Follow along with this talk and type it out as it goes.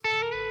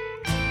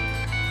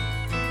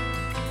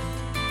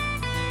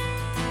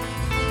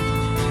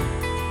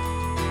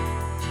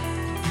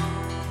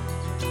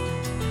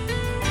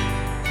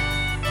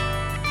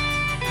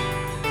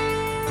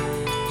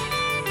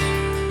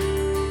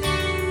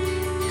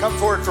Come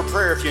forward for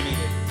prayer if you need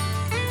it.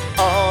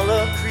 All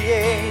of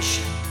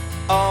creation,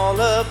 all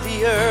of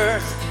the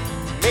earth,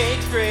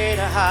 make straight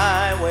a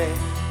highway,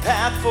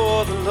 path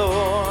for the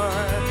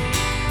Lord.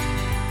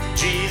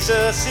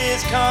 Jesus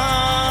is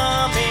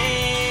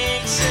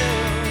coming soon.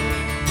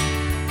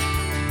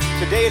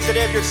 Today is the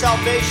day of your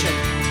salvation.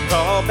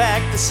 Call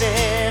back the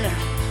sinner,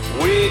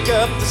 wake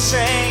up the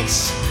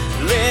saints.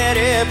 Let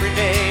every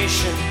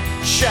nation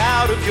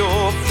shout of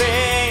your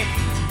faith.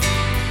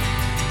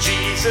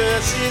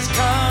 Jesus is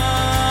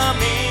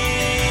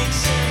coming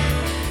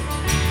soon.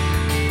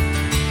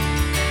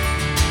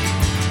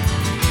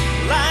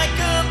 Like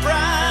a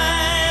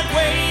bride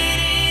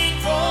waiting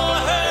for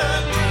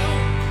her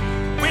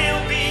groom,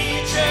 we'll be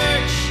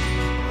church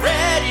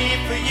ready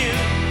for you.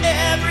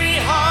 Every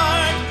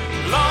heart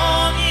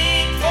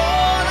longing for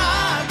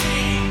our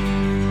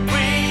King.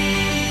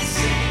 We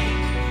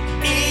sing,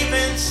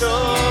 even so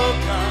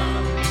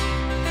come,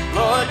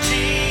 Lord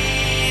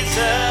Jesus,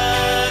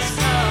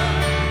 come.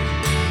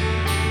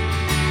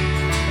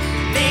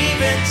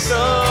 Even so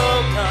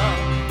come,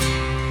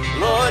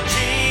 Lord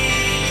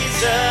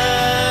Jesus,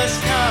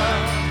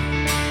 come.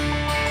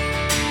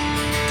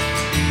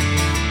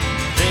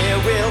 There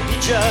will be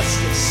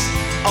justice,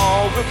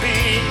 all will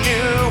be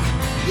new.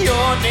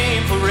 Your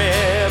name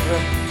forever,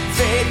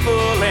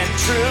 faithful and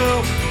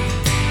true.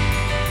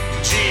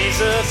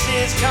 Jesus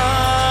is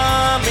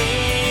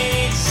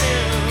coming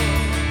soon.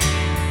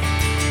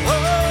 Oh,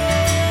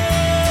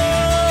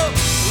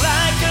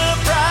 like a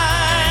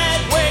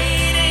bride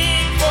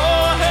waiting for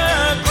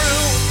her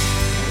groom,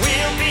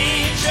 we'll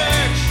be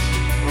church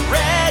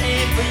ready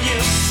for you.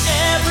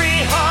 Every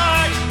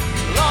heart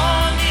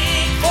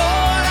longing for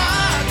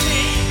our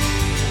King.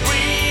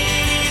 We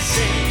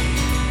sing,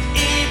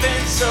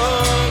 even so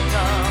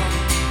come,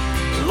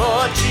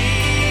 Lord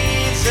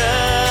Jesus,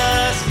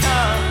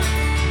 come.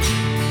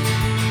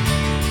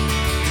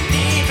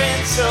 Even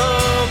so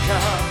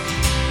come,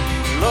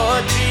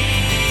 Lord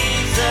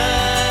Jesus,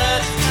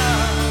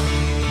 come.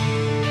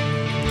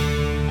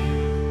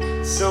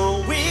 So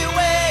we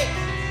wait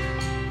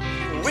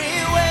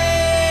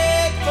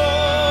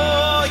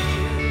for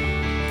you.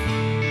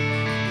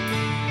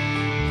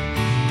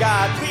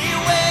 God, we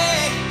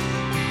wait,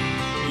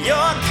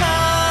 you're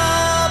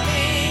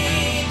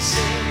coming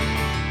soon.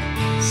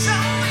 So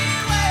we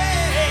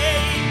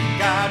wait,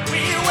 God,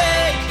 we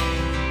wait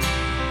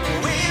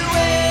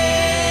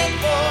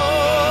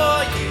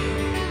for you.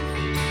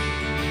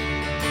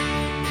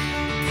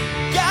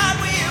 God,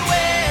 we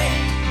wait,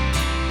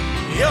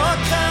 you're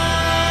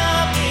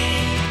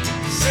coming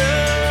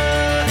soon.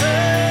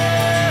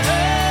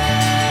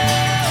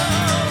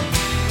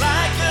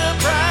 Like a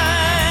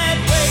bride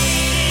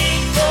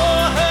waiting for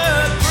her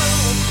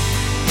groom,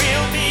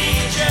 we'll be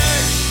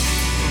church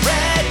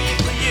ready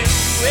for you.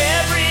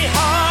 Every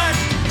heart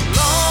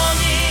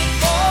longing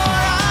for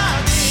our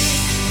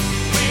King.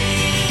 We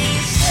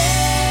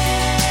sing,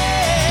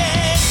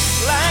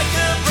 like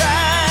a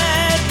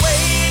bride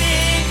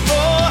waiting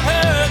for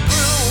her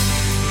groom,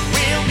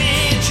 we'll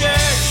be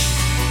church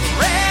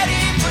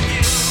ready for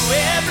you.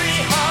 Every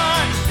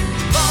heart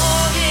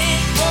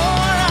longing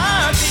for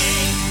our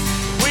King.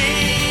 We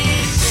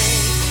sing,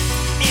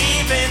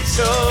 even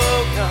so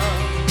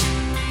come,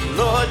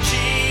 Lord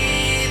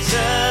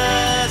Jesus,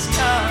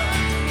 come.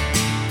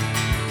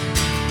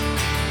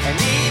 And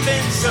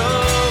even so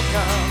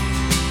come,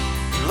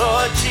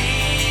 Lord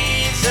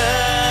Jesus,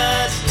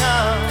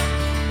 come.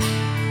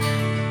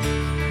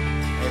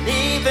 And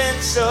even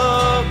so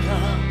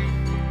come,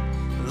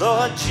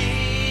 Lord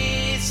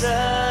Jesus,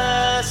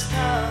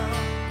 come.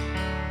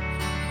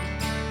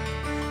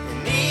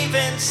 And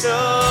even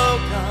so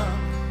come,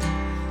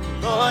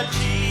 Lord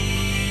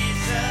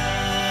Jesus,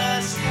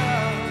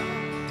 come.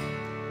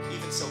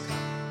 Even so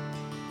come.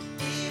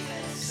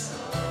 Even so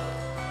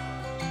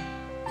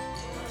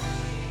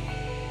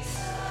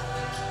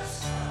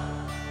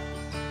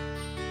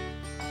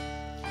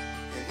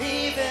and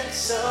even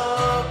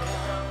so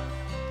come,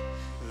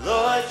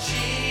 Lord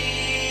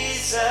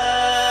Jesus,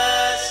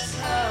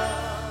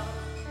 come.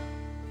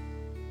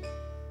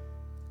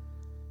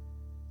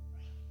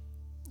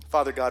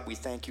 Father God, we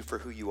thank you for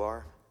who you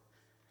are.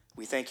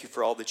 We thank you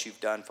for all that you've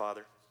done,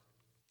 Father.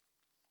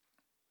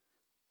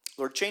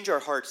 Lord, change our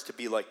hearts to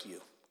be like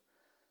you.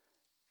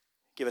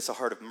 Give us a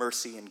heart of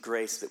mercy and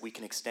grace that we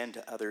can extend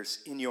to others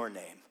in your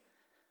name.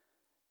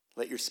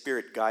 Let your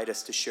Spirit guide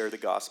us to share the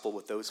gospel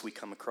with those we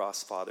come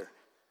across, Father.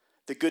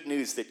 The good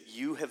news that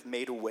you have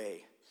made a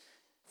way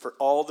for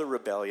all the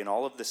rebellion,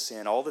 all of the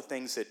sin, all the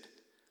things that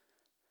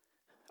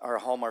are a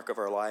hallmark of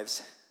our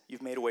lives.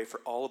 You've made a way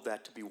for all of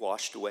that to be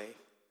washed away,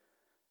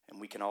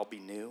 and we can all be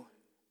new.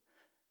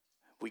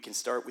 We can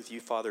start with you,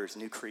 Father, as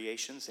new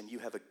creations, and you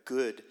have a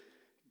good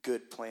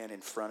plan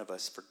in front of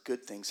us for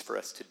good things for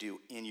us to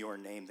do in your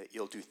name that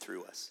you'll do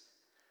through us.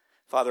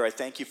 Father, I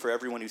thank you for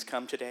everyone who's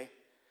come today.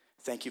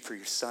 Thank you for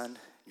your Son,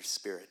 your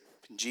Spirit.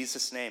 In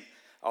Jesus' name,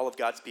 all of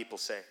God's people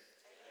say,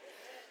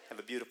 have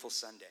a beautiful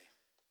Sunday.